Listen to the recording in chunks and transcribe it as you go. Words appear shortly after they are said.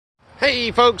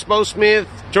Hey folks, Bo Smith,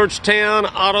 Georgetown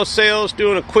Auto Sales,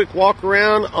 doing a quick walk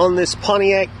around on this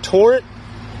Pontiac Torrent.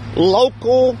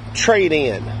 Local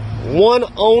trade-in, one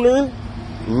owner,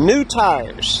 new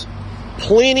tires,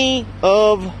 plenty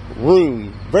of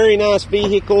room. Very nice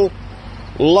vehicle,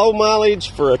 low mileage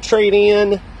for a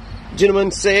trade-in. Gentleman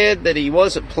said that he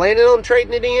wasn't planning on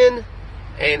trading it in,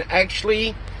 and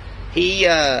actually he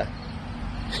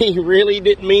really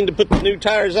didn't mean to put the new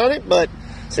tires on it, but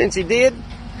since he did,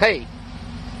 hey,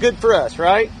 good for us,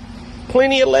 right?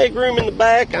 Plenty of leg room in the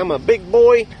back. I'm a big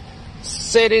boy,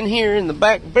 set in here in the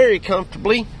back very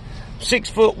comfortably.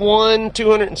 6'1",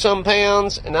 200 and some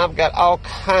pounds, and I've got all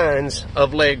kinds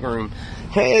of leg room.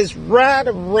 Has right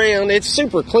around, it's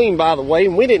super clean by the way,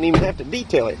 and we didn't even have to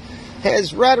detail it.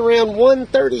 Has right around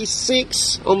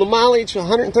 136 on the mileage,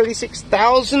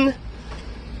 136,000.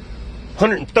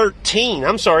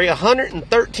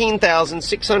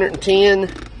 113,610.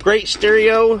 Great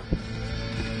stereo.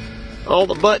 All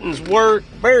the buttons work.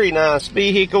 Very nice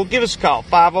vehicle. Give us a call,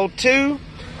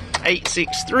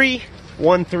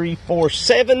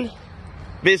 502-863-1347.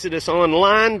 Visit us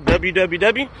online,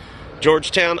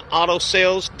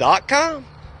 www.georgetownautosales.com.